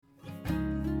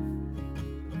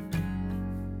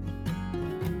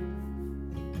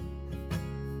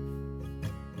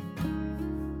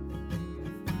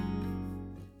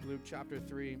chapter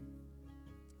 3,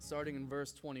 starting in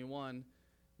verse 21,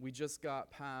 we just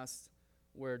got past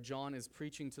where John is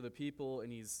preaching to the people,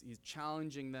 and he's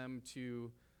challenging them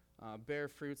to bear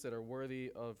fruits that are worthy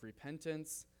of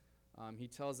repentance. He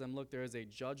tells them, look, there is a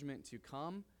judgment to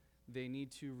come. They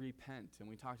need to repent. And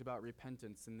we talked about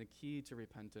repentance and the key to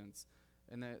repentance,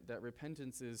 and that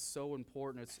repentance is so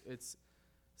important. It's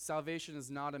salvation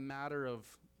is not a matter of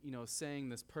saying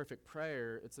this perfect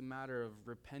prayer. It's a matter of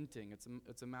repenting.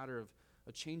 It's a matter of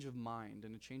a change of mind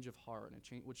and a change of heart,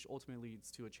 and which ultimately leads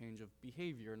to a change of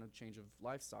behavior and a change of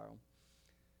lifestyle.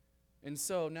 And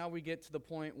so now we get to the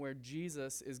point where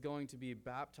Jesus is going to be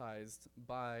baptized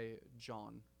by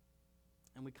John.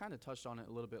 And we kind of touched on it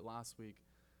a little bit last week,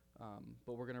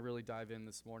 but we're going to really dive in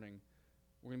this morning.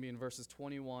 We're going to be in verses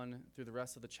 21 through the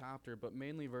rest of the chapter, but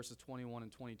mainly verses 21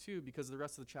 and 22, because the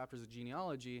rest of the chapter is a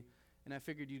genealogy, and I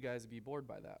figured you guys would be bored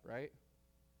by that, right?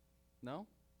 No?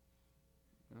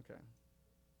 Okay.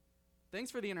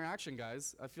 Thanks for the interaction,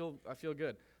 guys. I feel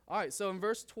good. All right, so in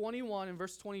verse 21 and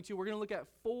verse 22, we're going to look at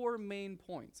 4 main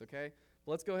points, okay?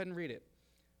 But let's go ahead and read it.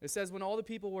 It says, when all the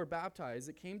people were baptized,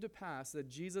 it came to pass that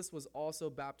Jesus was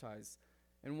also baptized.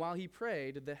 And while he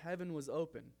prayed, the heaven was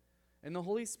open, and the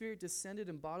Holy Spirit descended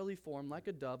in bodily form like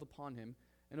a dove upon him,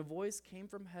 and a voice came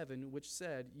from heaven which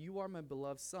said, "You are my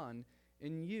beloved Son,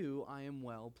 in you I am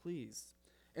well pleased."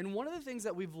 And one of the things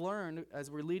that we've learned as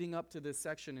we're leading up to this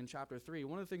section in chapter 3,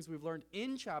 one of the things we've learned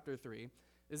in chapter 3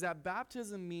 is that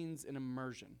baptism means an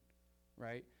immersion,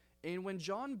 right? And when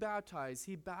John baptized,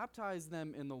 he baptized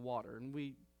them in the water.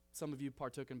 And some of you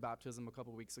partook in baptism a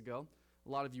couple weeks ago. A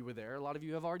lot of you were there. A lot of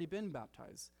you have already been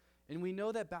baptized. And we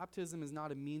know that baptism is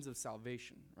not a means of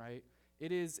salvation, right?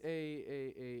 It is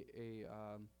it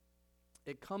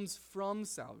comes from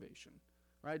salvation,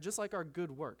 right? Just like our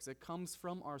good works, it comes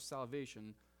from our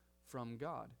salvation from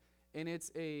God. And it's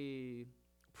a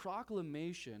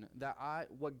proclamation that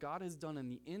what God has done on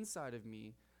the inside of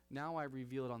me, now I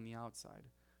reveal it on the outside,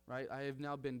 right? I have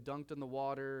now been dunked in the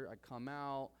water, I come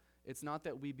out. It's not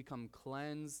that we become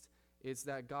cleansed, it's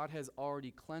that God has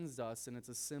already cleansed us, and it's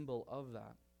a symbol of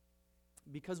that.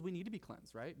 Because we need to be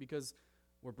cleansed, right? Because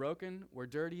we're broken, we're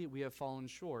dirty, we have fallen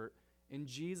short, and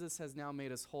Jesus has now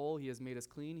made us whole, he has made us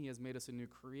clean, he has made us a new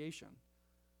creation,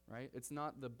 right? It's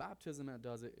not the baptism that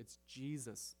does it, it's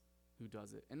Jesus who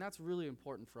does it. And that's really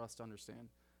important for us to understand.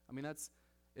 I mean,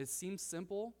 it seems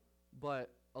simple,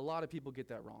 but a lot of people get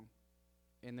that wrong.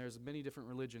 And there's many different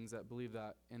religions that believe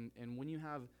that. And when you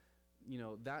have,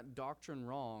 that doctrine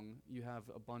wrong, you have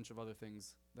a bunch of other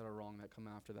things that are wrong that come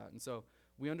after that. And so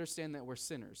we understand that we're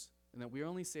sinners and that we are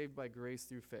only saved by grace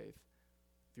through faith,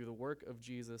 through the work of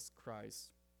Jesus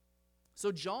Christ.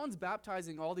 So John's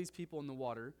baptizing all these people in the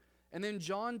water, and then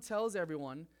John tells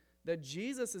everyone that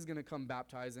Jesus is going to come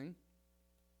baptizing,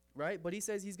 right? But he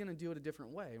says he's going to do it a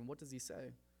different way. And what does he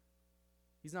say?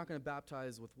 He's not going to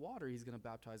baptize with water. He's going to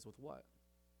baptize with what?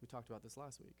 We talked about this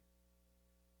last week.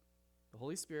 The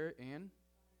Holy Spirit and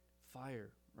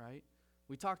fire, right?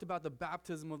 We talked about the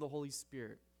baptism of the Holy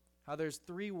Spirit, how there's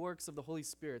 3 works of the Holy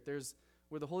Spirit. There's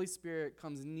where the Holy Spirit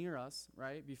comes near us,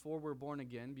 right? Before we're born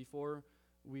again, before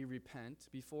we repent,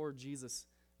 before Jesus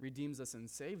redeems us and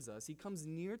saves us. He comes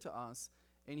near to us,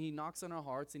 and he knocks on our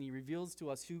hearts, and he reveals to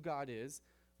us who God is.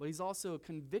 But he's also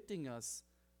convicting us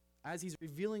as he's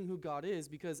revealing who God is,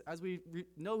 because as we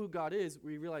know who God is,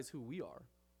 we realize who we are.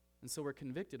 And so we're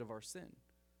convicted of our sin,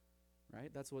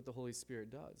 right? That's what the Holy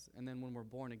Spirit does. And then when we're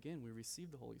born again, we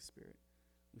receive the Holy Spirit.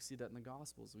 We see that in the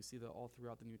Gospels. We see that all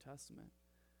throughout the New Testament.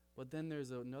 But then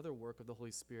there's another work of the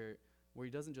Holy Spirit where he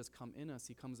doesn't just come in us,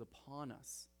 he comes upon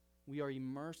us. We are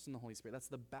immersed in the Holy Spirit. That's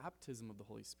the baptism of the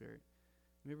Holy Spirit.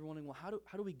 Maybe you're wondering, well,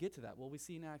 how do we get to that? Well, we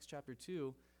see in Acts chapter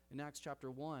 2, in Acts chapter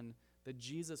 1, that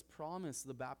Jesus promised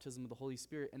the baptism of the Holy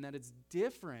Spirit, and that it's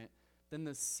different than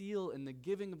the seal and the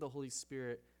giving of the Holy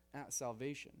Spirit at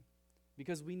salvation.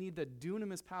 Because we need the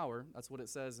dunamis power, that's what it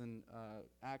says in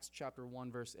Acts chapter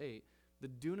 1, verse 8, the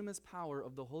dunamis power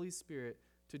of the Holy Spirit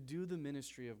to do the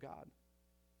ministry of God,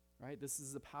 right? This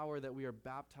is the power that we are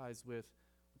baptized with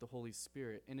the Holy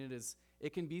Spirit. And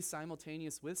it can be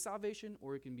simultaneous with salvation,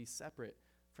 or it can be separate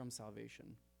from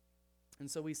salvation. And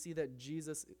so we see that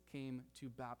Jesus came to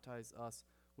baptize us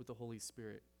with the Holy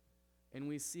Spirit. And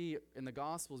we see in the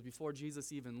Gospels, before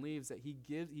Jesus even leaves, that he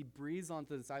breathes onto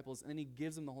the disciples, and then he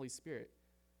gives them the Holy Spirit.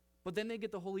 But then they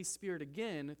get the Holy Spirit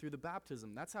again through the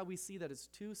baptism. That's how we see that it's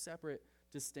 2 separate,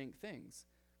 distinct things.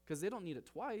 Because they don't need it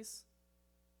twice.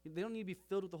 They don't need to be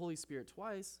filled with the Holy Spirit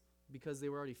twice, because they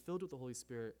were already filled with the Holy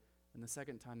Spirit, and the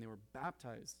second time they were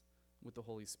baptized with the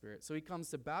Holy Spirit. So he comes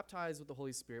to baptize with the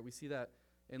Holy Spirit. We see that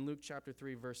in Luke chapter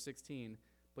 3, verse 16.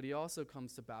 But he also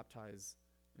comes to baptize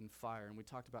and fire. And we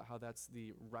talked about how that's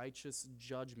the righteous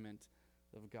judgment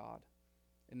of God,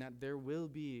 and that there will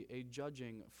be a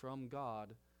judging from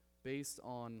God based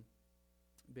on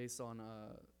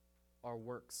our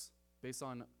works, based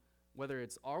on whether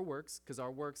it's our works, because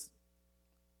our works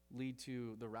lead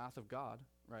to the wrath of God,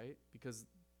 right? Because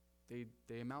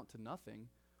they amount to nothing,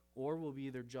 or we'll be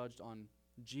either judged on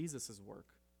Jesus' work,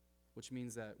 which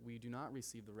means that we do not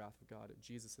receive the wrath of God.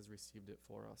 Jesus has received it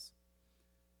for us.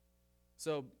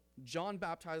 So John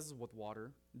baptizes with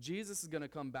water. Jesus is going to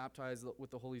come baptized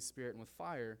with the Holy Spirit and with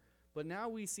fire. But now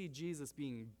we see Jesus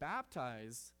being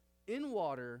baptized in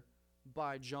water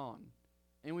by John.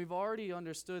 And we've already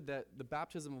understood that the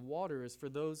baptism of water is for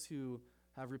those who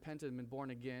have repented and been born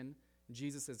again.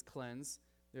 Jesus has cleansed.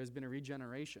 There's been a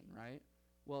regeneration, right?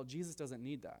 Well, Jesus doesn't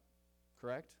need that,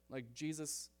 correct? Like,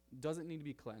 Jesus doesn't need to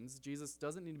be cleansed. Jesus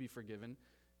doesn't need to be forgiven.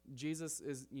 Jesus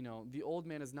is, the old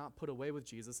man is not put away with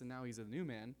Jesus, and now he's a new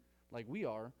man like we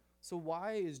are. So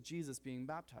why is Jesus being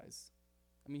baptized?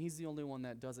 I mean, he's the only one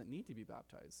that doesn't need to be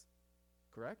baptized,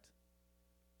 correct?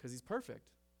 Because he's perfect.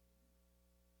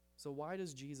 So why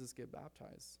does Jesus get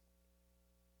baptized?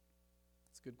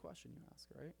 It's a good question you ask,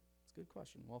 right? It's a good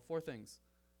question. Well, 4 things.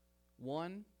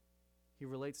 1, he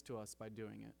relates to us by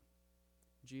doing it.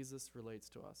 Jesus relates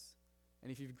to us.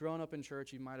 And if you've grown up in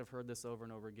church, you might have heard this over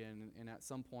and over again, and at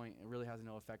some point it really has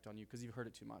no effect on you because you've heard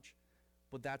it too much.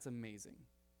 But that's amazing.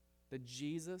 That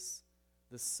Jesus,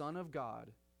 the Son of God,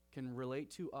 can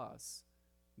relate to us,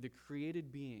 the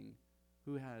created being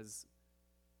who has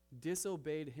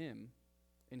disobeyed him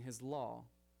in his law,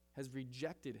 has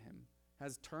rejected him,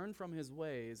 has turned from his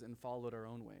ways and followed our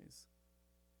own ways.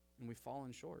 And we've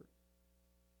fallen short.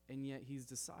 And yet he's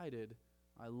decided,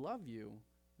 I love you,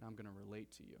 and I'm going to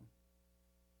relate to you.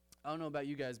 I don't know about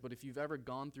you guys, but if you've ever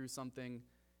gone through something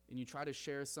and you try to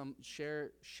share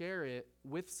it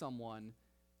with someone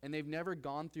and they've never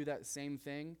gone through that same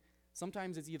thing,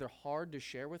 sometimes it's either hard to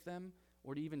share with them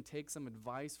or to even take some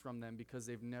advice from them because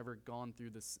they've never gone through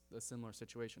a similar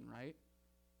situation, right?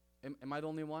 Am I the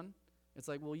only one? It's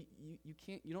like, well,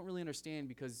 you don't really understand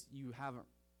because you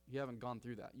haven't gone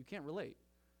through that. You can't relate.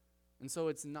 And so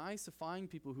it's nice to find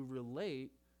people who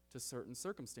relate to certain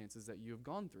circumstances that you have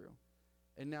gone through.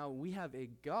 And now we have a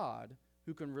God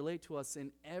who can relate to us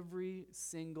in every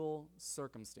single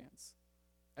circumstance.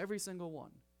 Every single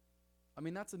one. I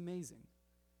mean, that's amazing.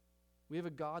 We have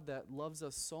a God that loves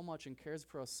us so much and cares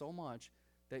for us so much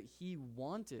that he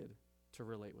wanted to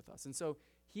relate with us. And so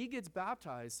he gets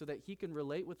baptized so that he can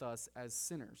relate with us as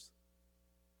sinners.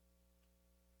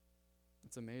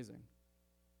 It's amazing.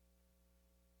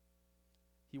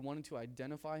 He wanted to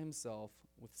identify himself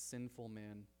with sinful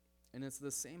man. And it's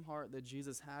the same heart that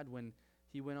Jesus had when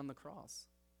he went on the cross.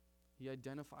 He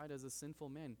identified as a sinful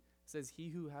man. It says, he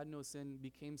who had no sin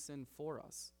became sin for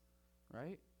us,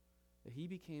 right? That he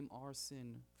became our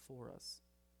sin for us.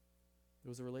 There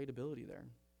was a relatability there.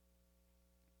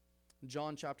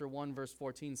 John chapter 1 verse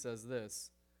 14 says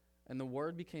this, and the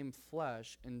word became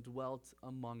flesh and dwelt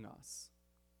among us.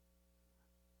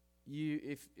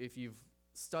 If you've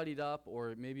studied up,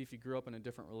 or maybe if you grew up in a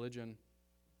different religion,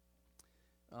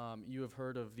 you have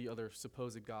heard of the other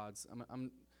supposed gods.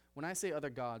 When I say other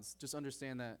gods, just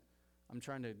understand that I'm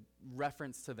trying to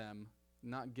reference to them,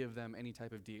 not give them any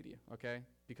type of deity, okay?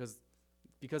 Because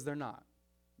they're not.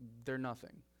 They're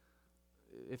nothing.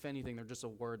 If anything, they're just a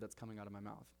word that's coming out of my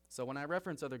mouth. So when I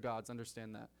reference other gods,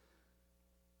 understand that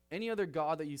any other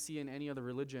god that you see in any other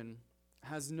religion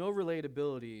has no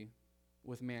relatability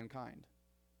with mankind,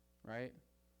 right?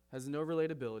 Has no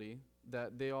relatability,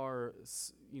 that they are,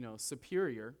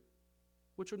 superior,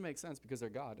 which would make sense because they're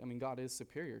God. I mean, God is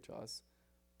superior to us,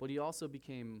 but he also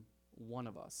became one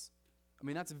of us. I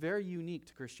mean, that's very unique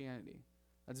to Christianity.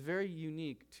 That's very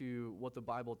unique to what the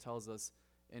Bible tells us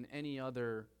and any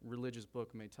other religious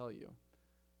book may tell you.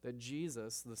 That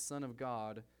Jesus, the Son of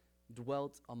God,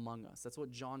 dwelt among us. That's what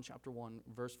John chapter 1,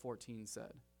 verse 14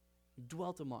 said. He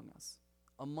dwelt among us,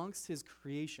 amongst his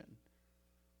creation.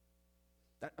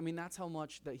 That's how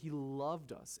much that he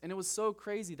loved us. And it was so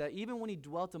crazy that even when he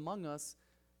dwelt among us,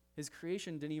 his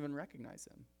creation didn't even recognize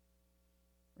him,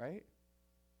 right?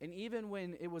 And even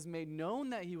when it was made known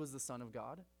that he was the Son of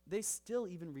God, they still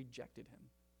even rejected him.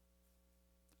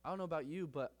 I don't know about you,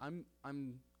 but I'm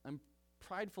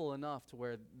prideful enough to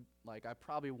where, I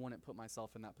probably wouldn't put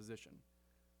myself in that position.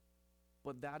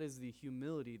 But that is the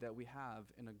humility that we have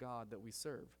in a God that we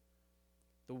serve.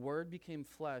 The Word became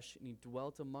flesh, and he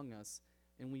dwelt among us,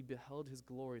 and we beheld his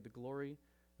glory, the glory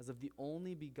as of the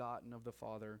only begotten of the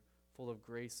Father, full of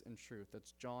grace and truth.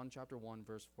 That's John chapter 1,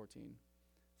 verse 14.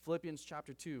 Philippians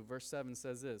chapter 2, verse 7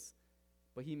 says this,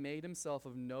 but he made himself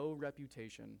of no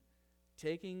reputation,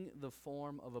 taking the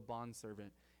form of a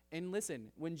bondservant. And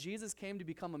listen, when Jesus came to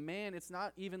become a man, it's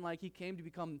not even like he came to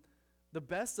become the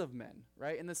best of men,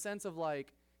 right? In the sense of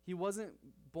like, he wasn't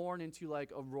born into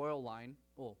like a royal line.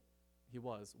 Well, he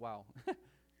was, wow.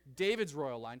 David's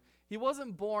royal line. He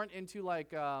wasn't born into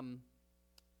like,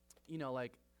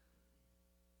 like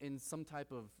in some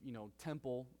type of,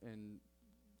 temple, and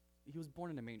he was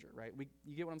born in a manger, right?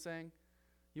 You get what I'm saying?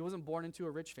 He wasn't born into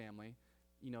a rich family.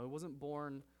 He wasn't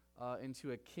born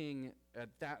into a king at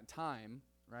that time,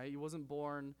 right? He wasn't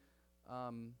born,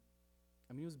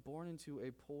 he was born into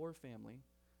a poor family,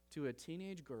 to a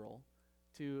teenage girl,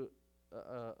 to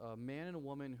a man and a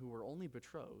woman who were only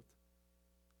betrothed,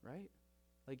 right?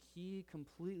 Like, he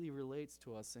completely relates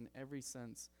to us in every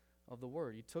sense of the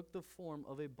word. He took the form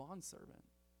of a bondservant.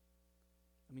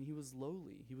 He was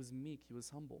lowly, he was meek, he was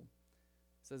humble.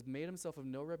 It says, made himself of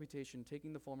no reputation,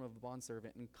 taking the form of a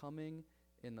bondservant and coming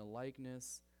in the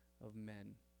likeness of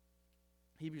men.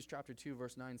 Hebrews chapter 2,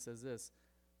 verse 9 says this,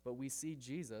 but we see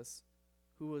Jesus,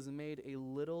 who was made a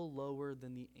little lower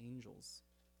than the angels.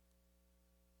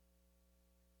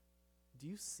 Do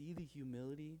you see the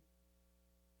humility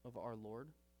of our Lord?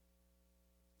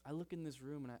 I look in this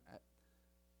room, and I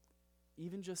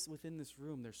even just within this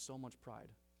room, there's so much pride,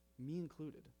 me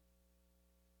included.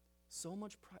 So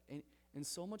much pride, and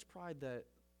so much pride that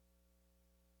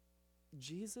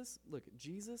Jesus,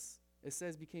 it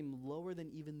says, became lower than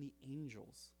even the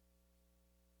angels.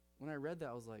 When I read that,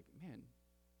 I was like, man,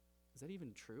 is that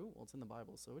even true? Well, it's in the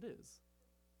Bible, so it is.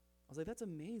 I was like, that's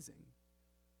amazing.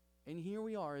 And here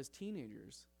we are as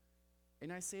teenagers.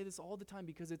 And I say this all the time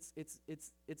because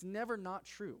it's never not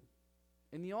true.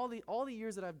 In all the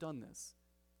years that I've done this,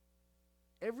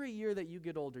 every year that you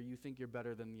get older, you think you're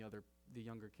better than the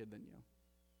younger kid than you.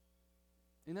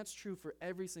 And that's true for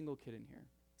every single kid in here.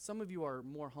 Some of you are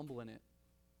more humble in it,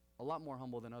 a lot more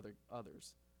humble than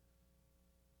others.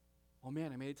 Oh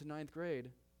man, I made it to 9th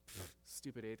grade.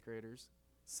 Stupid 8th graders,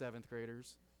 7th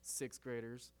graders, 6th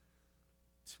graders.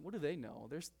 What do they know?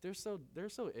 They're so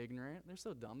ignorant. They're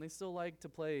so dumb. They still like to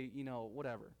play,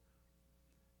 whatever.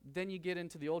 Then you get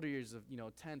into the older years of,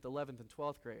 10th, 11th, and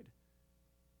 12th grade.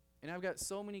 And I've got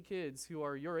so many kids who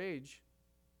are your age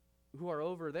who are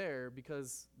over there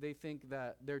because they think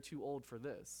that they're too old for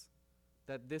this,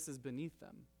 that this is beneath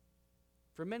them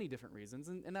for many different reasons.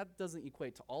 And that doesn't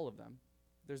equate to all of them.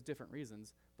 There's different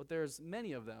reasons. But there's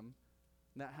many of them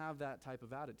that have that type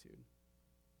of attitude.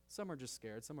 Some are just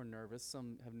scared. Some are nervous.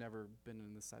 Some have never been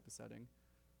in this type of setting.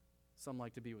 Some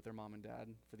like to be with their mom and dad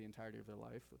for the entirety of their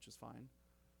life, which is fine,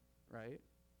 right?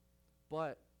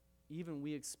 But even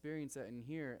we experience that in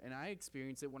here, and I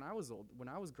experienced it when I was old, when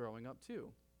I was growing up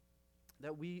too,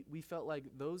 that we felt like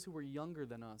those who were younger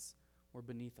than us were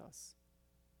beneath us.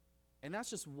 And that's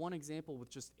just one example with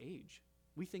just age.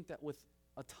 We think that with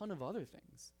a ton of other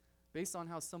things, based on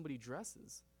how somebody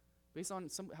dresses, based on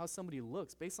how somebody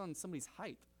looks, based on somebody's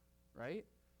height, right?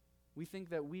 We think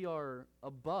that we are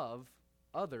above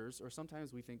others, or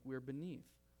sometimes we think we're beneath.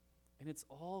 And it's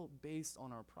all based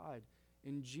on our pride.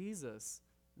 And Jesus,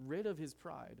 rid of his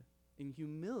pride, in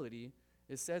humility,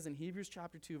 it says in Hebrews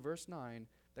chapter 2, verse 9,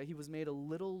 that he was made a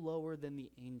little lower than the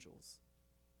angels.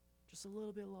 Just a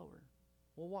little bit lower.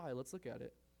 Well, why? Let's look at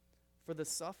it. For the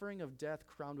suffering of death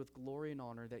crowned with glory and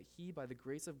honor, that he, by the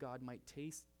grace of God, might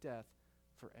taste death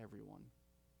for everyone.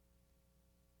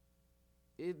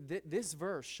 This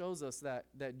verse shows us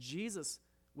that Jesus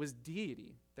was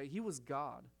deity, that he was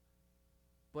God.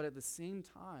 But at the same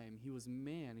time, he was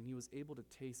man, and he was able to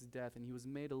taste death, and he was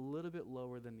made a little bit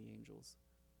lower than the angels.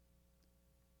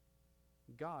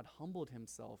 God humbled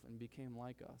himself and became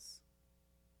like us.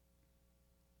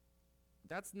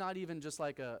 That's not even just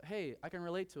like hey, I can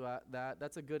relate to that.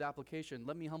 That's a good application.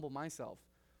 Let me humble myself.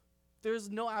 There's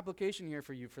no application here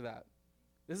for you for that.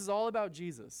 This is all about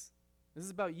Jesus. This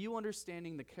is about you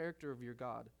understanding the character of your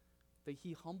God, that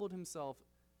he humbled himself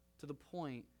to the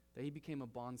point that he became a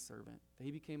bondservant, that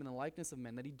he became in the likeness of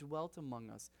men, that he dwelt among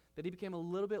us, that he became a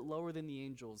little bit lower than the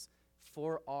angels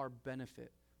for our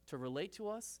benefit, to relate to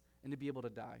us and to be able to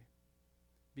die.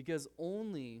 Because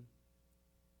only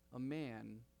a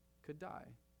man could die.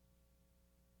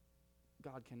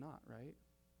 God cannot, right?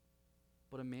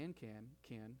 But a man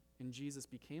can, and Jesus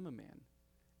became a man.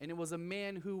 And it was a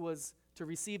man who was to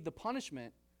receive the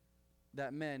punishment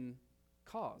that men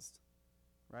caused,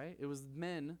 right? It was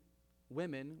men,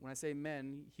 women, when I say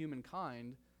men,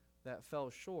 humankind, that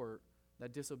fell short,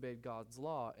 that disobeyed God's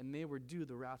law, and they were due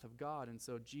the wrath of God, and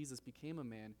so Jesus became a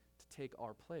man to take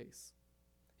our place.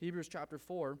 Hebrews chapter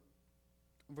 4,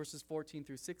 verses 14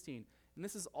 through 16. And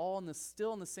this is all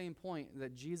still in the same point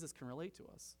that Jesus can relate to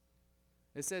us.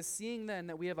 It says, seeing then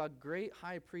that we have a great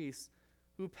high priest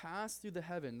who passed through the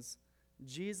heavens,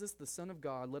 Jesus, the Son of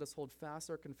God, let us hold fast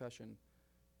our confession.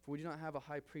 For we do not have a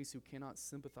high priest who cannot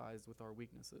sympathize with our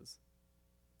weaknesses,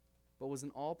 but was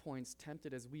in all points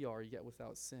tempted as we are, yet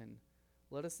without sin.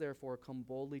 Let us therefore come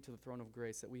boldly to the throne of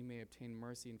grace, that we may obtain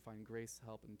mercy and find grace to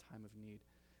help in time of need.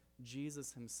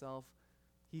 Jesus himself,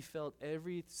 he felt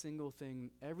every single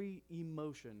thing, every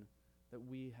emotion that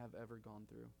we have ever gone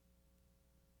through.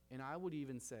 And I would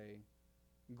even say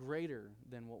greater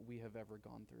than what we have ever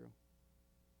gone through.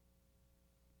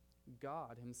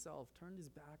 God himself turned his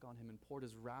back on him and poured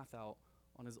his wrath out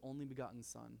on his only begotten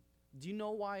Son. Do you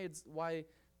know why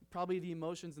probably the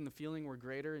emotions and the feeling were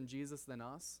greater in Jesus than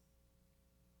us?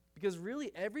 Because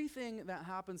really everything that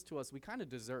happens to us we kind of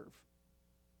deserve,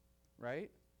 right?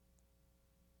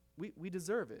 We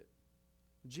deserve it.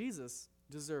 Jesus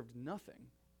deserved nothing.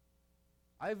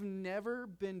 I've never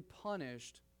been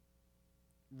punished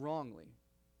wrongly,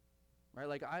 right?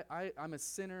 Like I'm a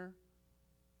sinner.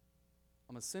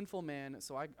 I'm a sinful man,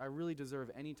 so I really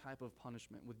deserve any type of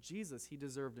punishment. With Jesus, he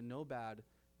deserved no bad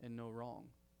and no wrong.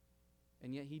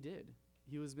 And yet he did.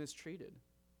 He was mistreated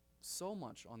so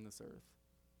much on this earth.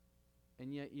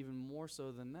 And yet even more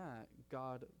so than that,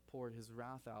 God poured his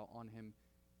wrath out on him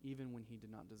even when he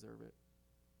did not deserve it.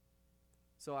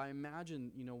 So I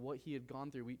imagine, what he had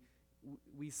gone through.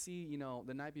 We see,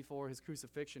 the night before his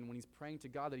crucifixion, when he's praying to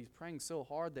God, that he's praying so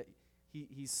hard that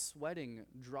he's sweating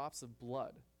drops of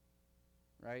blood,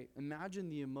 right? Imagine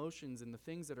the emotions and the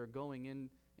things that are going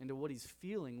into what he's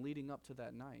feeling leading up to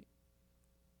that night.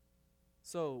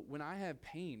 So when I have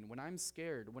pain, when I'm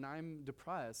scared, when I'm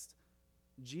depressed,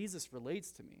 Jesus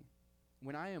relates to me.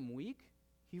 When I am weak,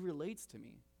 he relates to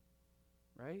me,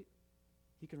 right?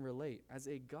 He can relate. As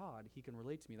a God, he can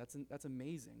relate to me. That's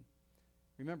amazing.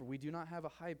 Remember, we do not have a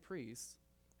high priest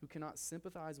who cannot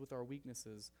sympathize with our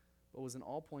weaknesses, but was in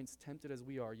all points tempted as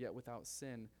we are, yet without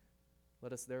sin.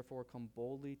 Let us therefore come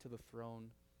boldly to the throne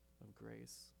of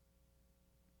grace.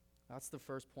 That's the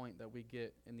first point that we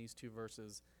get in these two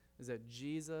verses, is that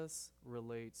Jesus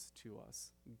relates to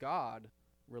us. God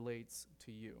relates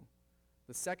to you.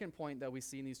 The second point that we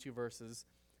see in these two verses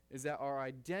is that our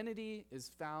identity is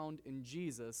found in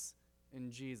Jesus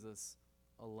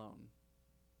alone.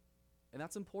 And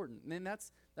that's important. And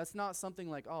that's not something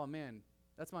like, oh man,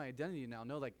 that's my identity now.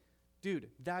 No, like, dude,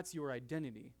 that's your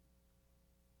identity.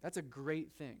 That's a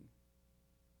great thing.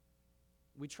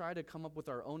 We try to come up with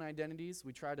our own identities.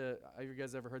 Have you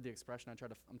guys ever heard the expression,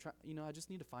 I just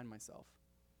need to find myself.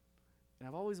 And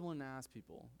I've always wanted to ask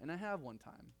people, and I have one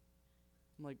time.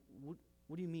 I'm like,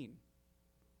 what do you mean?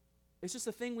 It's just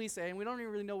a thing we say, and we don't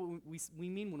even really know what we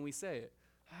mean when we say it.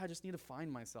 I just need to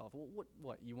find myself.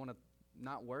 What? You want to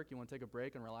not work? You want to take a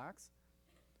break and relax?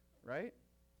 Right?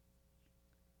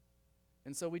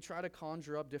 And so we try to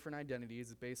conjure up different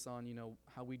identities based on,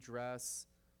 how we dress,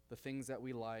 the things that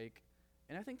we like.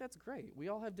 And I think that's great. We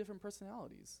all have different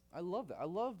personalities. I love that. I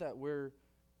love that we're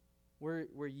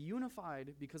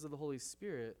unified because of the Holy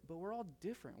Spirit, but we're all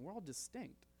different. We're all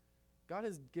distinct. God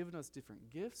has given us different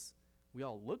gifts. We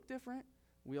all look different.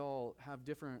 We all have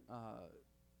different,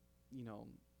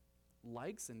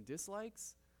 likes and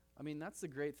dislikes. I mean, that's the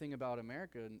great thing about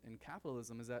America and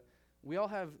capitalism, is that we all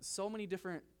have so many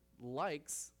different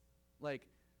likes. Like,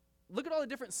 look at all the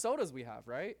different sodas we have,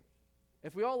 right?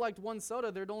 If we all liked one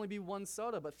soda, there'd only be one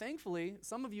soda. But thankfully,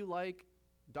 some of you like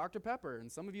Dr. Pepper,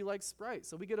 and some of you like Sprite.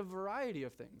 So we get a variety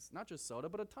of things, not just soda,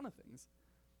 but a ton of things,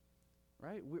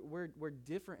 right? We're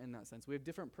different in that sense. We have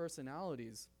different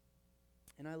personalities,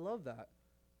 and I love that.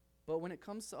 But when it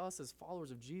comes to us as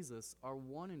followers of Jesus, our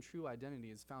one and true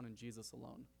identity is found in Jesus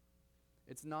alone.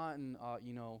 It's not in,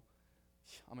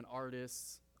 I'm an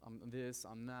artist, I'm this,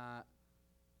 I'm that.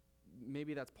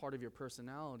 Maybe that's part of your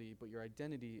personality, but your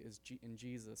identity is in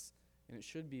Jesus, and it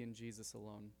should be in Jesus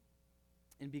alone.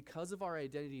 And because of our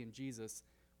identity in Jesus,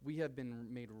 we have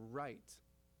been made right.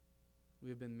 We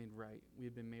have been made right. We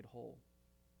have been made whole.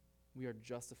 We are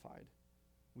justified.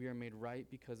 We are made right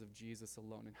because of Jesus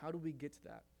alone. And how do we get to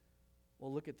that?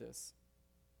 Well, look at this.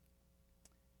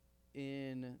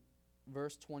 In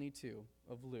verse 22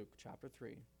 of Luke chapter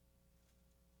 3,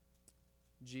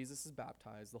 Jesus is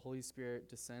baptized. The Holy Spirit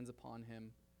descends upon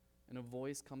him, and a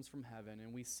voice comes from heaven.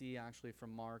 And we see actually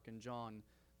from Mark and John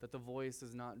that the voice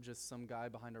is not just some guy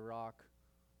behind a rock,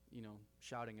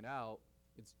 shouting it out.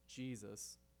 It's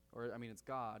Jesus, it's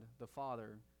God, the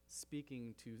Father,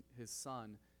 speaking to his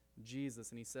Son,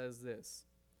 Jesus. And he says this,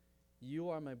 "You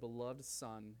are my beloved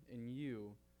Son, in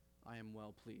you I am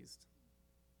well pleased."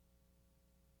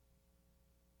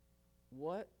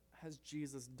 What has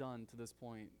Jesus done to this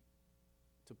point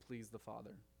to please the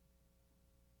Father?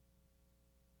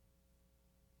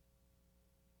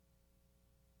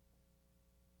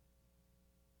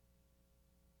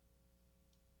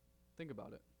 Think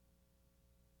about it.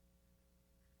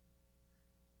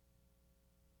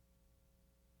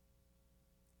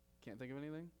 Can't think of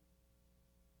anything?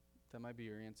 That might be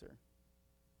your answer.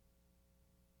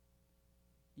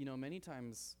 You know, many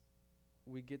times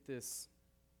we get this,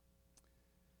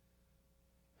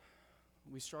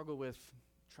 we struggle with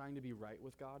trying to be right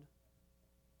with God.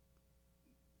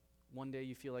 One day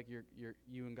you feel like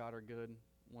you and God are good.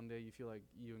 One day you feel like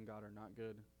you and God are not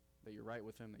good, that you're right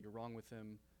with him, that you're wrong with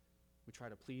him. We try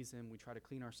to please him. We try to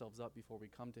clean ourselves up before we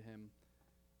come to him.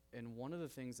 And one of the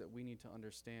things that we need to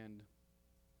understand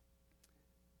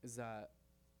is that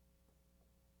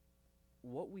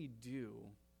what we do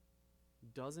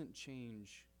doesn't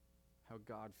change how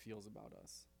God feels about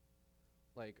us.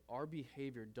 Like, our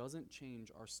behavior doesn't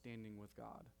change our standing with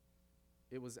God.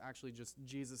 It was actually just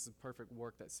Jesus' perfect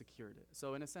work that secured it.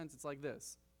 So in a sense, it's like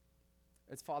this.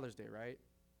 It's Father's Day, right?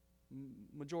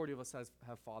 Majority of us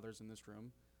have fathers in this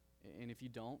room. And if you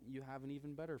don't, you have an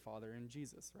even better father in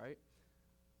Jesus, right?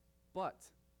 But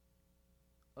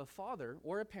a father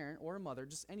or a parent or a mother,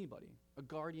 just anybody, a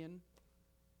guardian,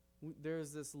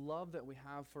 there's this love that we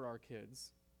have for our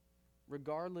kids,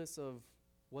 regardless of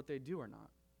what they do or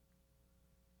not,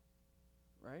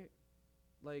 right?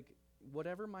 Like,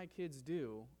 whatever my kids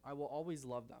do, I will always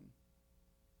love them,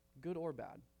 good or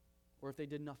bad, or if they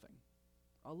did nothing.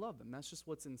 I'll love them. That's just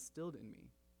what's instilled in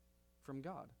me from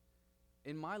God.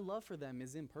 And my love for them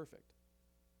is imperfect.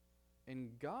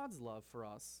 And God's love for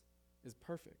us is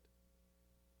perfect.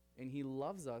 And he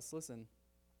loves us. Listen,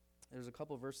 there's a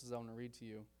couple verses I want to read to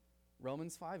you.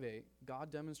 Romans 5:8,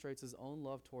 God demonstrates his own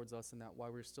love towards us in that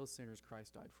while we're still sinners,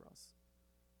 Christ died for us.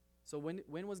 So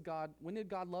when did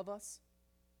God love us?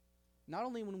 Not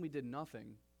only when we did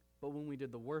nothing, but when we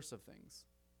did the worst of things,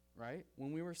 right?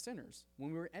 When we were sinners,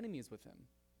 when we were enemies with him.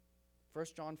 1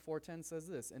 John 4:10 says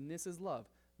this, and this is love,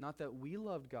 not that we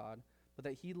loved God, but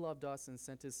that he loved us and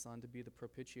sent his son to be the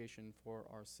propitiation for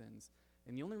our sins.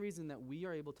 And the only reason that we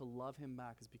are able to love him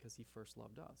back is because he first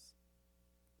loved us.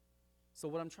 So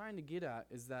what I'm trying to get at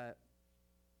is that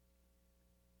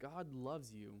God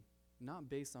loves you not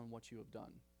based on what you have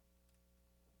done.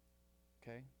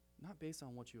 Okay? Not based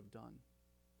on what you have done.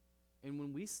 And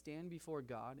when we stand before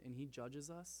God and he judges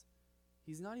us,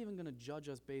 he's not even going to judge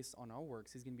us based on our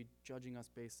works. He's going to be judging us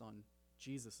based on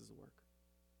Jesus' work.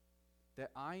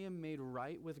 That I am made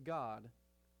right with God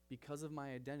because of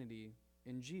my identity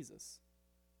in Jesus.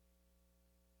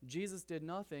 Jesus did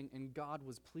nothing and God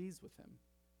was pleased with him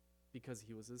because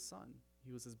he was his son.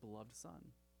 He was his beloved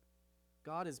son.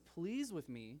 God is pleased with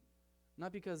me,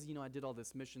 not because, I did all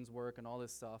this missions work and all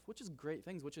this stuff, which is great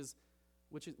things,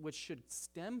 which should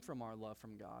stem from our love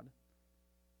from God.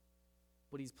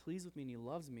 But he's pleased with me and he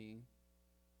loves me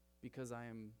because I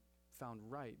am found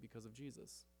right because of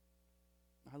Jesus.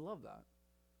 I love that.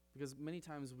 Because many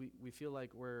times we feel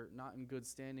like we're not in good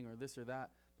standing or this or that.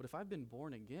 But if I've been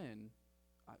born again,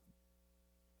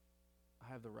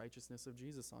 I have the righteousness of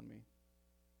Jesus on me.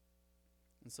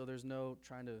 And so there's no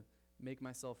trying to make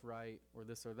myself right or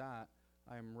this or that.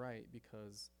 I am right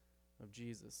because of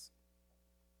Jesus.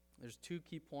 There's two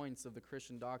key points of the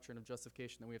Christian doctrine of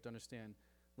justification that we have to understand.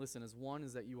 Listen, one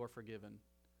is that you are forgiven.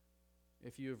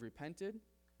 If you have repented,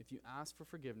 if you ask for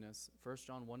forgiveness, 1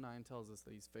 John 1:9 tells us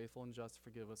that he's faithful and just to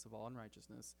forgive us of all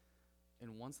unrighteousness.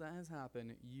 And once that has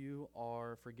happened, you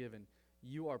are forgiven.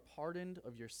 You are pardoned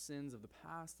of your sins of the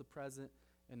past, the present,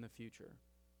 and the future.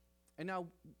 And now,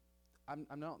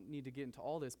 I don't need to get into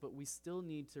all this, but we still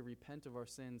need to repent of our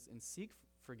sins and seek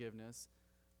forgiveness,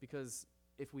 because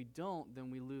if we don't,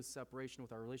 then we lose separation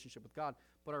with our relationship with God.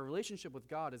 But our relationship with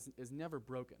God is never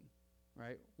broken,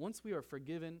 right? Once we are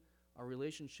forgiven, our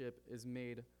relationship is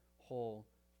made whole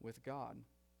with God.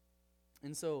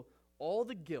 And so all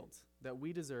the guilt that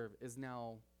we deserve is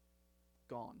now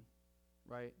gone,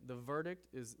 right? The verdict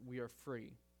is we are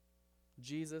free.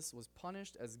 Jesus was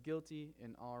punished as guilty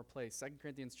in our place. 2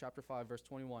 Corinthians chapter 5, verse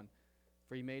 21.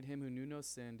 For he made him who knew no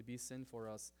sin to be sin for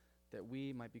us, that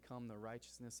we might become the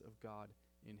righteousness of God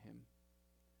in him.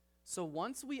 So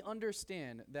once we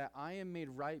understand that I am made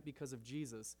right because of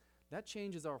Jesus, that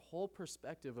changes our whole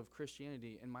perspective of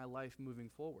Christianity and my life moving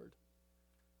forward.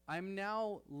 I'm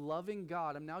now loving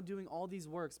God. I'm now doing all these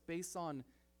works based on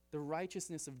the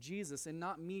righteousness of Jesus and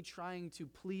not me trying to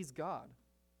please God.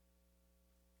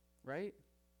 Right?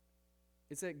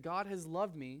 It's that God has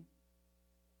loved me.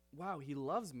 Wow, he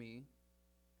loves me.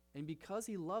 And because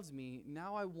he loves me,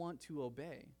 now I want to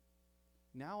obey.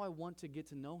 Now I want to get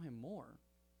to know him more.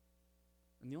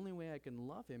 And the only way I can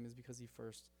love him is because he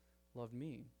first loved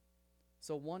me.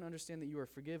 So one, understand that you are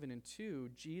forgiven. And two,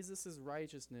 Jesus'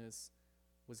 righteousness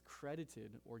was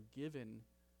credited or given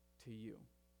to you.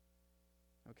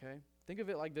 Okay? Think of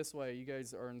it like this way. You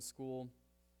guys are in school.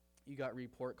 You got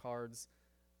report cards.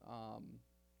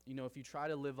 If you try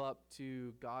to live up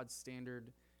to God's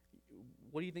standard,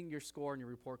 what do you think your score on your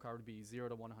report card would be? 0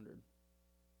 to 100?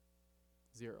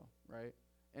 0, right?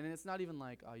 And it's not even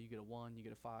like, you get a 1, you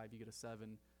get a 5, you get a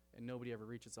 7, and nobody ever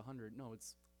reaches 100. No,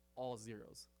 it's all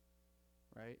zeros,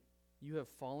 right? You have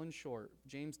fallen short.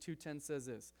 James 2:10 says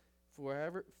this,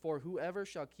 For whoever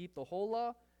shall keep the whole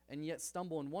law and yet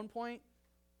stumble in one point,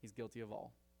 he's guilty of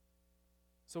all.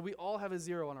 So we all have a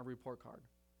 0 on our report card.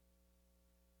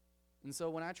 And so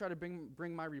when I try to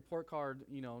bring my report card,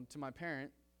 to my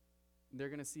parent, they're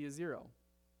going to see a 0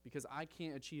 because I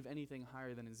can't achieve anything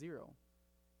higher than a 0.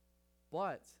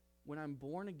 But when I'm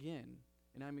born again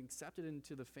and I'm accepted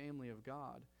into the family of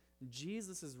God,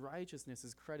 Jesus' righteousness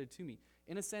is credited to me.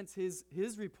 In a sense,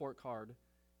 his report card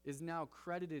is now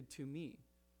credited to me.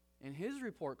 And his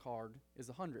report card is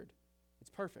 100. It's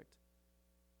perfect.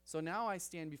 So now I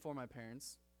stand before my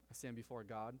parents, I stand before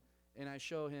God, and I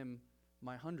show him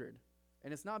my 100.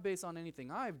 And it's not based on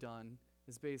anything I've done,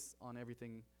 it's based on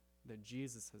everything that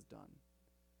Jesus has done.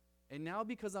 And now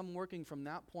because I'm working from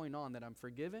that point on, that I'm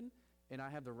forgiven and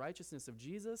I have the righteousness of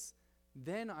Jesus,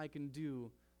 then I can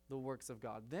do the works of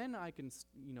God. Then I can,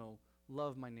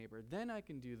 love my neighbor. Then I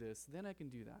can do this. Then I can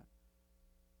do that.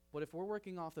 But if we're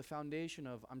working off the foundation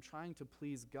of I'm trying to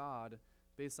please God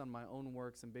based on my own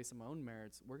works and based on my own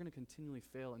merits, we're going to continually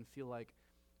fail and feel like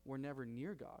we're never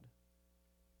near God.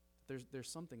 There's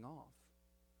something off.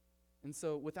 And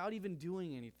so without even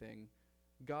doing anything,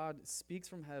 God speaks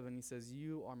from heaven. He says,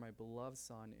 you are my beloved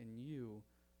son, and you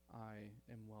I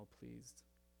am well pleased.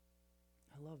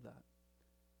 I love that.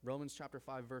 Romans chapter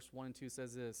 5, verse 1 and 2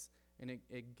 says this, and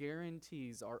it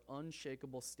guarantees our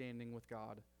unshakable standing with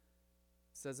God.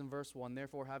 It says in verse 1,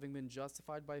 therefore, having been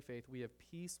justified by faith, we have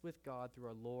peace with God through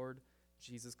our Lord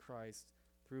Jesus Christ,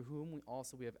 through whom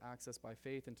we have access by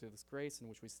faith into this grace in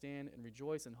which we stand and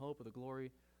rejoice in hope of the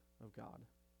glory of God.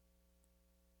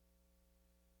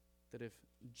 That if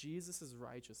Jesus'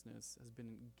 righteousness has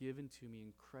been given to me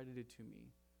and credited to me,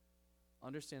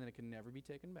 understand that it can never be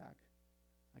taken back.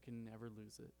 I can never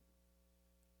lose it.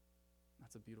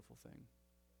 That's a beautiful thing.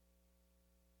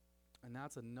 And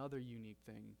that's another unique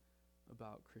thing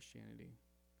about Christianity.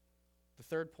 The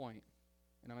third point,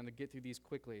 and I'm going to get through these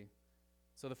quickly.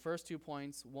 So the first 2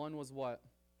 points, one was what?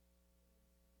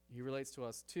 He relates to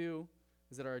us. 2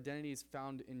 is that our identity is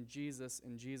found in Jesus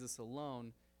and Jesus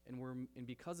alone, and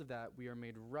because of that, we are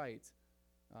made right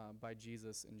by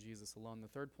Jesus and Jesus alone. The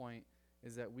third point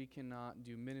is that we cannot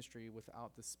do ministry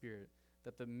without the Spirit,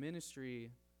 that the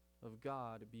ministry of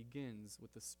God begins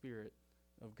with the Spirit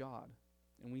of God.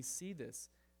 And we see this.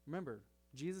 Remember,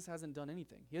 Jesus hasn't done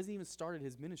anything. He hasn't even started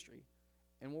his ministry.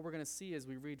 And what we're going to see as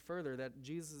we read further, that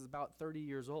Jesus is about 30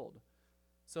 years old.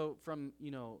 So from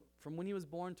when he was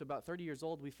born to about 30 years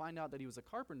old, we find out that he was a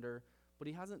carpenter, but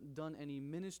he hasn't done any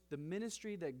the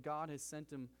ministry that God has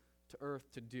sent him to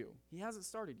earth to do. He hasn't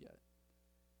started yet.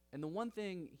 And the one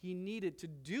thing he needed to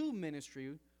do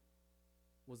ministry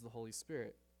was the Holy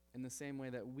Spirit, in the same way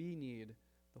that we need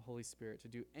the Holy Spirit to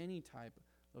do any type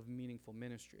of meaningful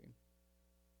ministry.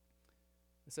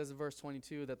 It says in verse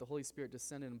 22 that the Holy Spirit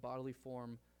descended in bodily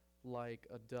form like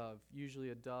a dove.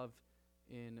 Usually a dove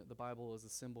in the Bible is a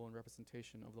symbol and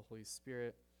representation of the Holy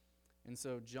Spirit. And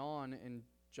so John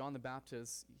the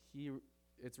Baptist,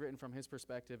 it's written from his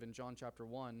perspective in John chapter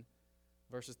 1,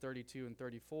 verses 32 and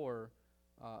 34,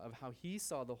 of how he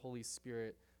saw the Holy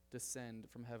Spirit descend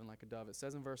from heaven like a dove. It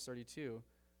says in verse 32,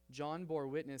 John bore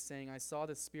witness, saying, I saw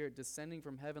the Spirit descending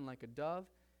from heaven like a dove,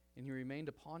 and he remained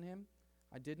upon him.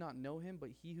 I did not know him, but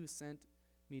he who sent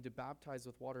me to baptize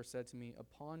with water said to me,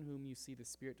 upon whom you see the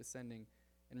Spirit descending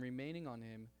and remaining on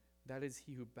him, that is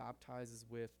he who baptizes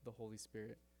with the Holy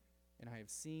Spirit. And I have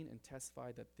seen and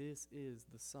testified that this is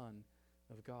the Son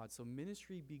of God. So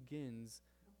ministry begins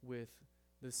with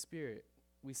the Spirit.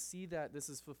 We see that this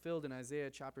is fulfilled in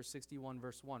Isaiah chapter 61,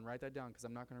 verse 1. Write that down because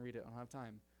I'm not going to read it. I don't have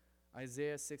time.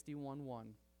 Isaiah 61, 1.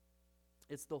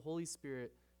 It's the Holy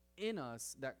Spirit in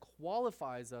us that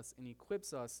qualifies us and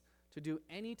equips us to do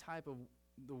any type of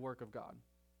the work of God.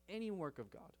 Any work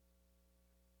of God.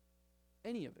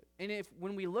 Any of it. And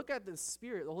when we look at the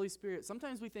Spirit, the Holy Spirit,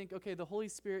 sometimes we think, okay, the Holy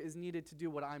Spirit is needed to do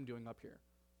what I'm doing up here.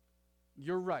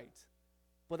 You're right.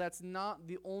 But that's not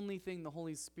the only thing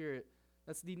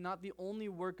not the only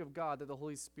work of God that the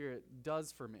Holy Spirit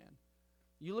does for man.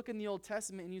 You look in the Old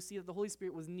Testament and you see that the Holy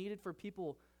Spirit was needed for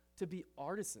people to be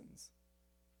artisans,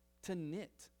 to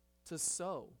knit, to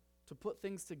sew, to put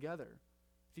things together.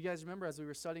 If you guys remember, as we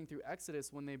were studying through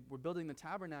Exodus, when they were building the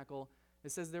tabernacle,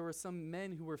 it says there were some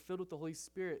men who were filled with the Holy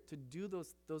Spirit to do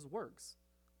those works.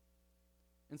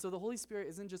 And so the Holy Spirit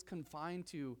isn't just confined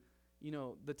to,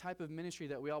 the type of ministry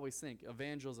that we always think,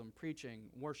 evangelism, preaching,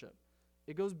 worship.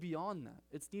 It goes beyond that.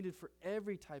 It's needed for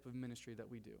every type of ministry that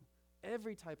we do,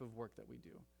 every type of work that we do.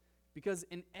 Because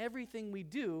in everything we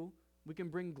do, we can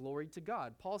bring glory to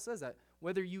God. Paul says that.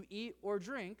 Whether you eat or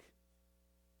drink,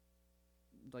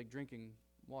 like drinking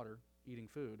water, eating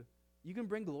food, you can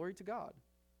bring glory to God.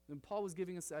 And Paul was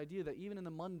giving us the idea that even in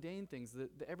the mundane things,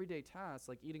 the everyday tasks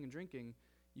like eating and drinking,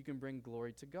 you can bring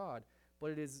glory to God.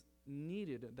 But it is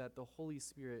needed that the Holy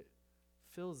Spirit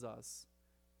fills us,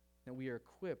 that we are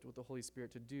equipped with the Holy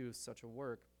Spirit to do such a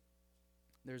work.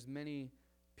 There's many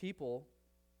people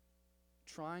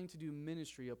trying to do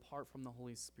ministry apart from the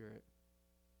Holy Spirit.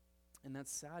 And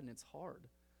that's sad and it's hard.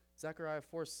 Zechariah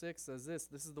 4:6 says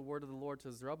this is the word of the Lord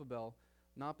to Zerubbabel,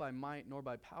 not by might nor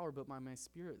by power, but by my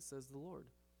Spirit, says the Lord.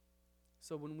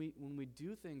 So when we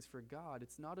do things for God,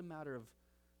 it's not a matter of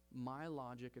my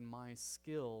logic and my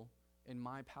skill and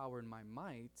my power and my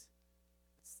might.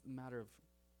 It's a matter of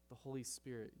the Holy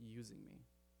Spirit using me.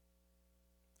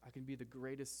 I can be the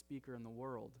greatest speaker in the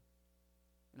world,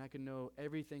 and I can know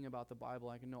everything about the Bible.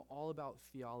 I can know all about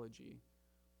theology,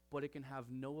 but it can have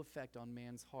no effect on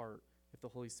man's heart if the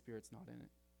Holy Spirit's not in it.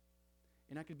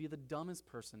 And I could be the dumbest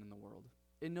person in the world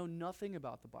and know nothing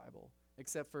about the Bible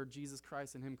except for Jesus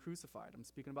Christ and him crucified. I'm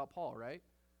speaking about Paul, right?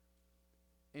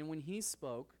 And when he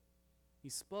spoke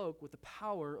with the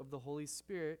power of the Holy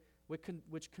Spirit,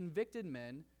 which convicted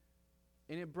men,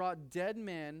 and it brought dead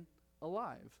men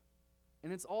alive.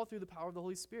 And it's all through the power of the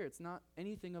Holy Spirit. It's not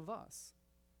anything of us.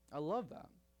 I love that.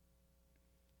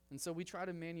 And so we try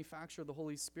to manufacture the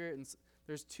Holy Spirit, and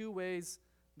there's two ways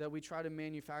that we try to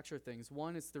manufacture things.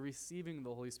 One is the receiving of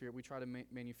the Holy Spirit. We try to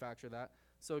manufacture that.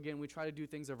 So again, we try to do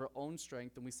things of our own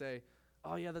strength, and we say,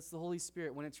 oh yeah, that's the Holy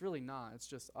Spirit, when it's really not. It's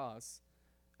just us.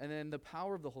 And then the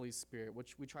power of the Holy Spirit,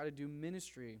 which we try to do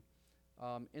ministry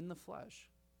in the flesh.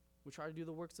 We try to do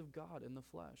the works of God in the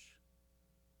flesh.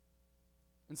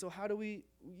 And so how do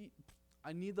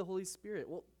I need the Holy Spirit.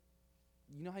 Well,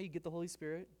 you know how you get the Holy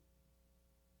Spirit?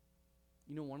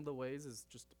 One of the ways is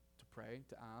just to pray,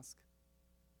 to ask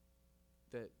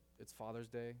that it's Father's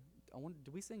Day.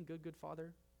 Did we sing Good, Good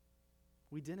Father?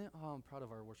 We didn't? Oh, I'm proud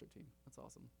of our worship team. That's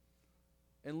awesome.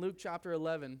 In Luke chapter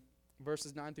 11,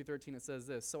 verses 9 through 13, it says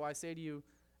this: So I say to you,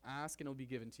 ask and it will be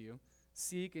given to you.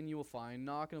 Seek and you will find.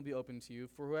 Knock and it will be opened to you.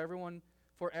 For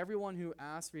everyone who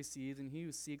asks receives, and he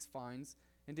who seeks finds.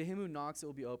 And to him who knocks it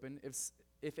will be opened.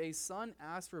 If a son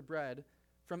asks for bread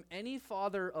from any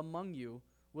father among you,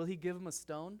 will he give him a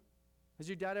stone? Has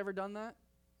your dad ever done that?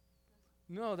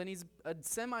 No, then he's a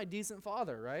semi-decent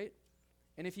father, right?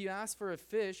 And if you ask for a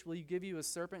fish, will he give you a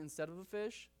serpent instead of a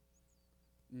fish?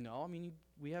 No,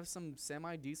 we have some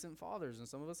semi-decent fathers, and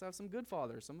some of us have some good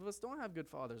fathers. Some of us don't have good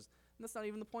fathers, and that's not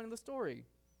even the point of the story.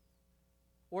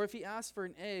 Or if he asks for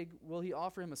an egg, will he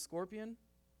offer him a scorpion?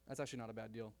 That's actually not a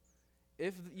bad deal.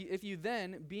 If you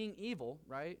then, being evil,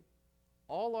 right?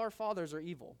 All our fathers are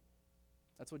evil.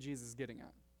 That's what Jesus is getting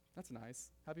at. That's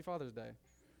nice. Happy Father's Day.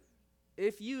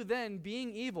 If you then,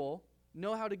 being evil,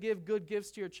 know how to give good gifts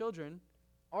to your children,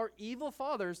 our evil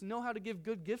fathers know how to give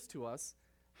good gifts to us,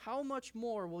 how much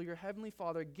more will your heavenly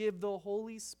Father give the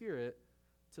Holy Spirit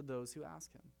to those who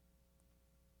ask him?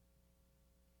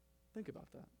 Think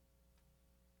about that.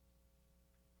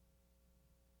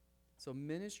 So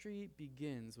ministry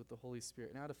begins with the Holy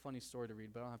Spirit. And I had a funny story to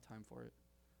read, but I don't have time for it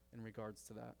in regards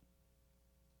to that.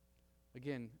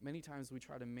 Again, many times we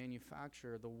try to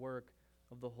manufacture the work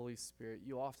of the Holy Spirit.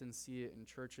 You often see it in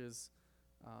churches,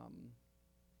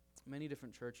 many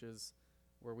different churches,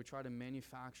 where we try to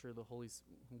manufacture the Holy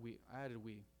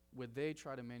Would they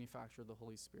try to manufacture the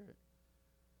Holy Spirit?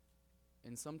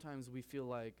 And sometimes we feel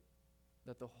like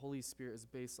that the Holy Spirit is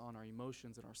based on our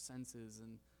emotions and our senses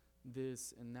and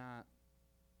this and that,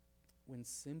 when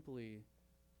simply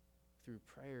through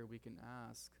prayer we can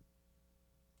ask,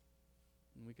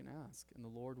 and the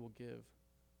Lord will give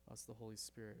us the Holy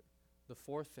Spirit. The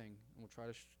fourth thing, and we'll try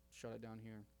to shut it down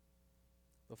here,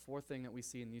 the fourth thing that we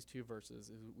see in these two verses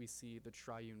is we see the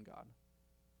triune God.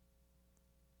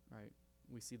 Right?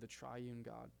 We see the triune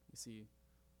God. We see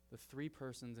the three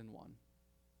persons in one.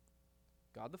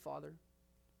 God the Father,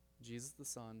 Jesus the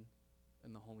Son,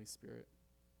 and the Holy Spirit.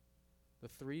 The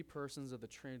three persons of the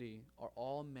Trinity are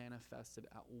all manifested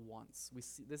at once. We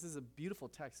see this is a beautiful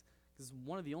text because it's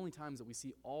one of the only times that we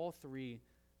see all three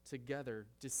together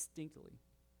distinctly.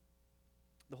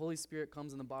 The Holy Spirit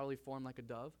comes in the bodily form like a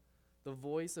dove. The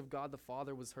voice of God the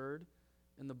Father was heard,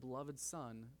 and the beloved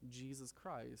Son, Jesus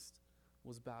Christ,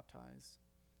 was baptized.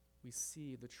 We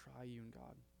see the triune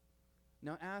God.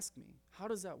 Now ask me, how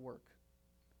does that work?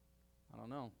 I don't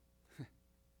know.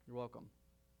 You're welcome.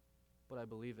 But I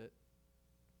believe it.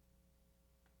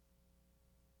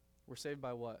 We're saved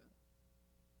by what?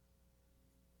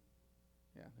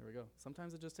 Yeah, there we go.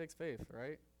 Sometimes it just takes faith,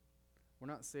 right? We're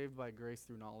not saved by grace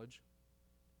through knowledge.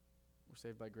 We're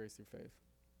saved by grace through faith.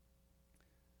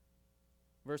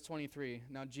 Verse 23,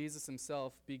 now Jesus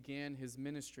himself began his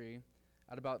ministry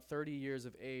at about 30 years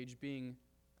of age, being,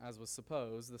 as was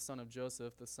supposed, the son of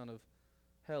Joseph, the son of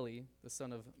Heli, the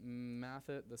son of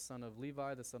Mathat, the son of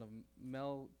Levi, the son of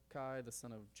Melchi, the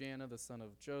son of Janna, the son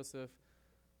of Joseph,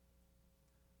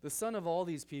 the son of all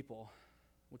these people,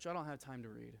 which I don't have time to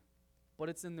read, but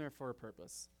it's in there for a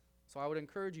purpose. So I would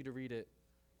encourage you to read it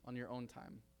on your own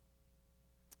time.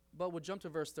 But we'll jump to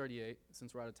verse 38,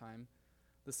 since we're out of time.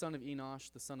 The son of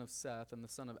Enosh, the son of Seth, and the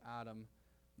son of Adam,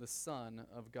 the son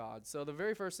of God. So the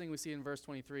very first thing we see in verse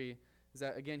 23 is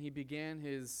that, again, he began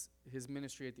his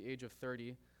ministry at the age of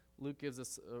 30. Luke gives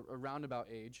us a roundabout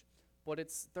age. But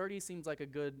 30 seems like a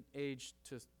good age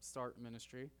to start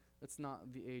ministry. It's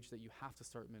not the age that you have to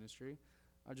start ministry.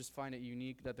 I just find it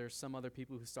unique that there's some other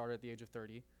people who start at the age of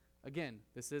 30. Again,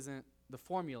 this isn't the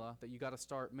formula that you got to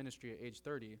start ministry at age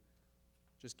 30.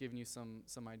 Just giving you some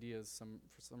ideas, some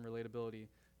relatability.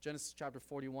 Genesis chapter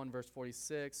 41, verse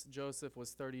 46, Joseph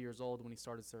was 30 years old when he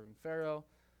started serving Pharaoh.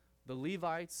 The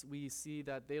Levites, we see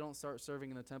that they don't start serving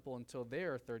in the temple until they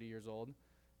are 30 years old.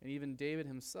 And even David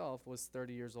himself was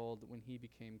 30 years old when he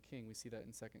became king. We see that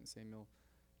in 2 Samuel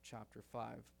chapter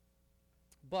 5.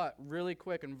 But really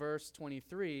quick, in verse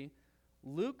 23,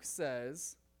 Luke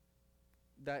says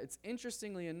that it's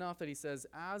interestingly enough that he says,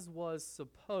 as was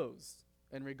supposed,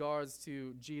 in regards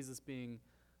to Jesus being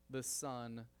the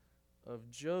son of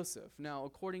Joseph. Now,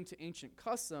 according to ancient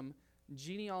custom,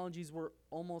 genealogies were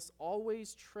almost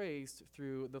always traced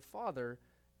through the father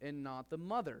and not the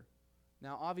mother.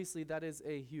 Now, obviously, that is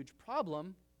a huge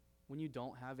problem when you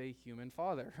don't have a human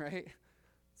father, right?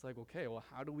 It's like, okay, well,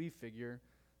 how do we figure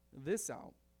this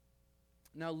out?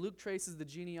 Now, Luke traces the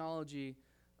genealogy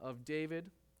of David.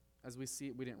 As we see,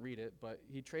 we didn't read it, but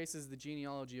he traces the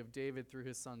genealogy of David through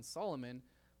his son Solomon,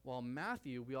 while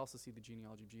Matthew, we also see the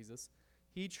genealogy of Jesus,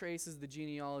 he traces the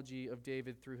genealogy of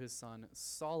David through his son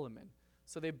Solomon.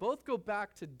 So they both go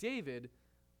back to David,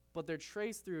 but they're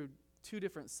traced through two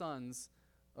different sons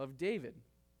of David,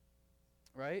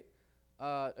 right?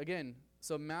 Again,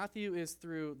 so Matthew is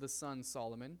through the son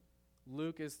Solomon.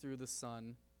 Luke is through the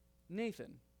son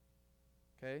Nathan,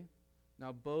 okay?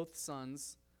 Now, both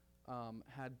sons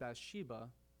had Bathsheba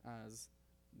as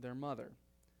their mother.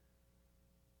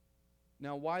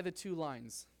 Now, why the two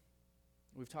lines?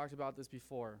 We've talked about this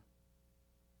before.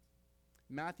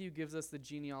 Matthew gives us the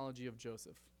genealogy of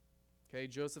Joseph. Okay,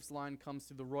 Joseph's line comes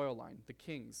through the royal line, the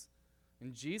kings.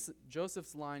 And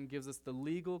Joseph's line gives us the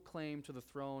legal claim to the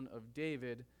throne of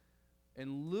David.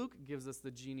 And Luke gives us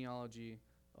the genealogy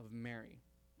of Mary.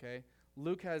 Okay,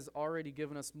 Luke has already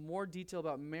given us more detail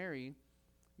about Mary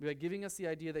by giving us the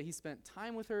idea that he spent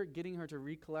time with her, getting her to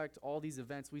recollect all these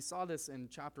events. We saw this in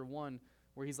chapter 1,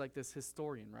 where he's like this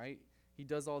historian, right? He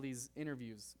does all these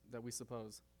interviews that we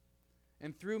suppose.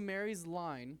 And through Mary's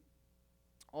line,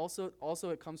 also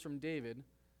it comes from David,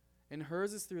 and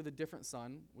hers is through the different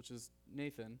son, which is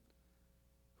Nathan,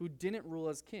 who didn't rule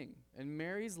as king. And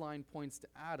Mary's line points to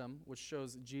Adam, which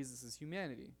shows Jesus'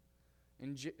 humanity.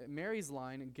 And Mary's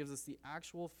line gives us the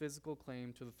actual physical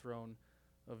claim to the throne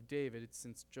of David,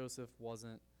 since Joseph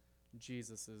wasn't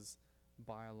Jesus'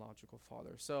 biological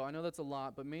father. So I know that's a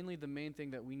lot, but mainly the main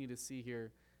thing that we need to see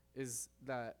here is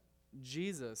that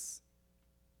Jesus,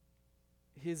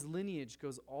 his lineage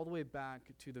goes all the way back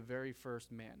to the very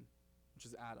first man, which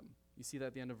is Adam. You see that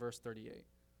at the end of verse 38.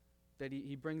 That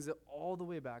he brings it all the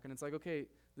way back. And it's like, okay,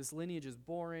 this lineage is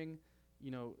boring.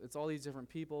 You know, it's all these different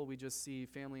people. We just see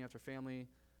family after family.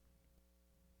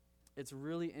 It's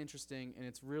really interesting and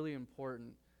it's really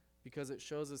important because it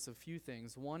shows us a few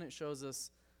things. One, it shows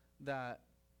us that,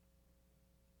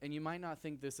 and you might not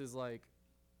think this is like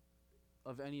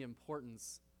of any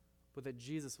importance, but that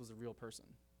Jesus was a real person.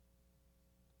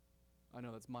 I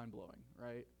know that's mind-blowing,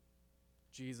 right?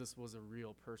 Jesus was a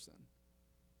real person.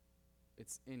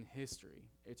 It's in history.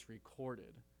 It's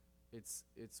recorded.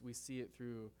 We see it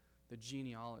through the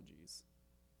genealogies.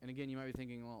 And again, you might be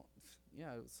thinking, well,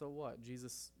 yeah, so what?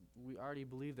 Jesus, we already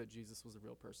believe that Jesus was a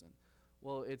real person.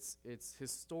 Well, it's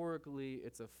historically,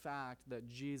 it's a fact that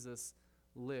Jesus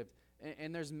lived.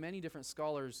 And there's many different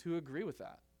scholars who agree with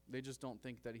that. They just don't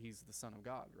think that he's the Son of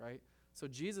God, right? So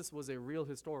Jesus was a real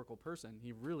historical person.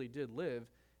 He really did live,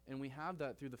 and we have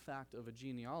that through the fact of a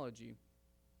genealogy.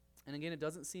 And again, it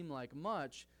doesn't seem like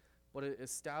much, but it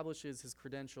establishes his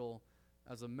credential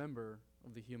as a member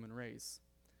of the human race.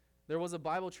 There was a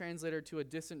Bible translator to a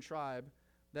distant tribe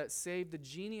that saved the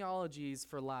genealogies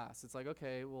for last. It's like,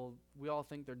 okay, well, we all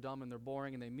think they're dumb and they're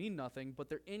boring and they mean nothing, but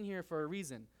they're in here for a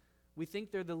reason. We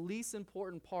think they're the least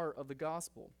important part of the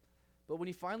gospel. But when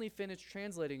he finally finished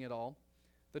translating it all,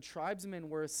 the tribesmen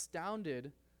were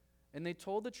astounded, and they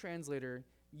told the translator,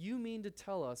 "You mean to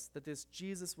tell us that this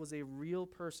Jesus was a real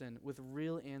person with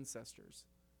real ancestors?"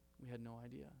 We had no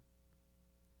idea.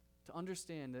 To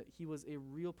understand that he was a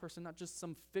real person, not just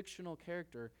some fictional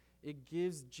character, it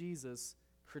gives Jesus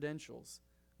credentials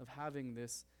of having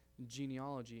this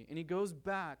genealogy. And he goes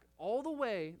back all the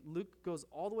way, Luke goes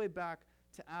all the way back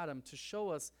to Adam to show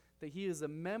us that he is a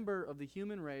member of the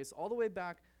human race, all the way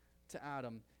back to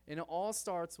Adam. And it all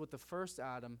starts with the first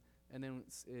Adam, and then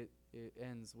it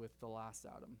ends with the last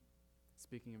Adam.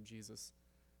 Speaking of Jesus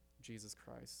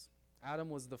Christ. Adam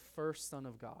was the first son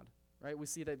of God, right? We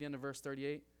see that at the end of verse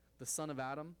 38, the son of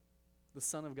Adam, the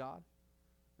son of God,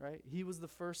 right? He was the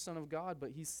first son of God,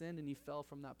 but he sinned and he fell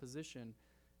from that position.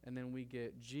 And then we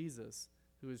get Jesus,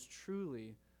 who is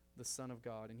truly the Son of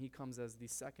God, and he comes as the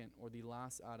second or the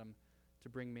last Adam to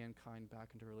bring mankind back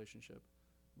into relationship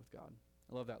with God.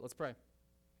 I love that. Let's pray.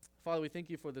 Father, we thank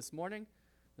you for this morning,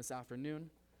 this afternoon.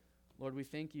 Lord, we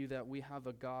thank you that we have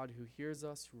a God who hears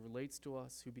us, who relates to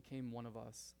us, who became one of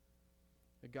us,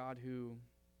 a God who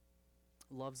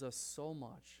loves us so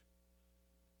much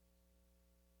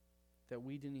that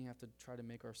we didn't have to try to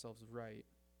make ourselves right,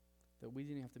 that we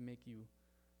didn't have to make you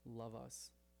love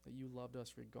us, that you loved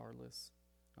us regardless,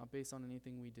 not based on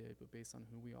anything we did, but based on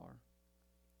who we are.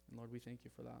 And Lord, we thank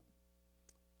you for that.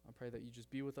 I pray that you just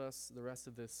be with us the rest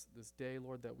of this day,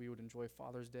 Lord, that we would enjoy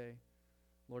Father's Day.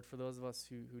 Lord, for those of us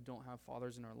who don't have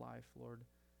fathers in our life, Lord,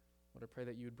 I pray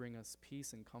that you would bring us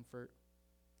peace and comfort.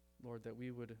 Lord, that we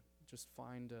would just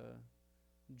find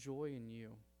joy in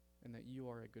you and that you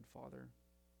are a good father.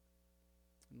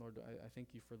 And Lord, I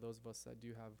thank you for those of us that do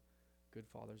have good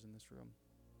fathers in this room.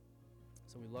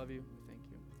 So we love you. We thank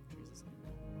you. In Jesus'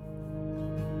 name.